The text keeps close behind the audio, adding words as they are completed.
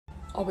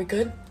Are we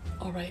good?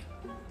 All right.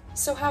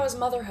 So how is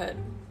motherhood?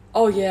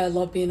 Oh yeah, I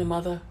love being a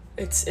mother.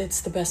 It's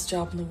the best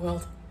job in the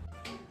world.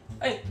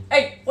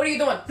 Hey, what are you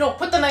doing? No,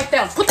 put the knife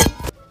down.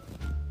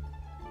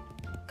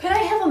 Can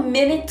I have a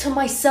minute to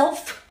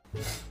myself?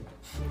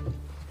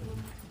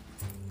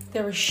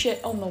 There is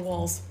shit on the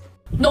walls.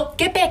 No,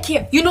 get back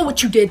here. You know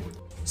what you did.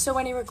 So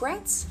any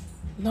regrets?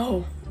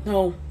 No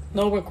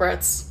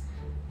regrets.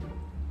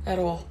 At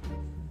all.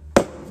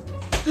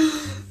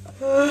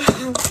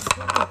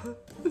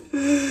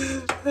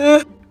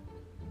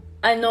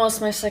 I know it's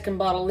my second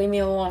bottle, leave me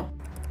alone.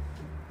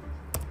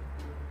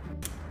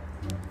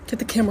 Get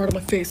the camera out of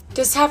my face.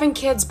 Does having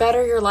kids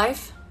better your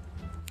life?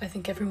 I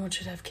think everyone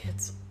should have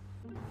kids.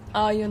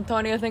 You and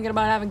Tony are thinking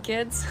about having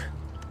kids?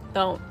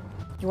 Don't.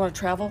 You wanna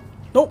travel?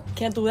 Nope,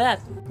 can't do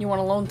that. You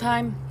want alone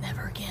time?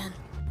 Never again.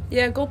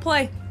 Yeah, go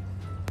play.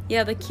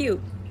 Yeah, they're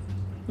cute.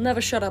 Never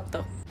shut up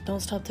though. Don't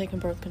stop taking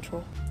birth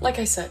control. Like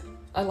I said,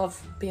 I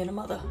love being a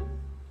mother.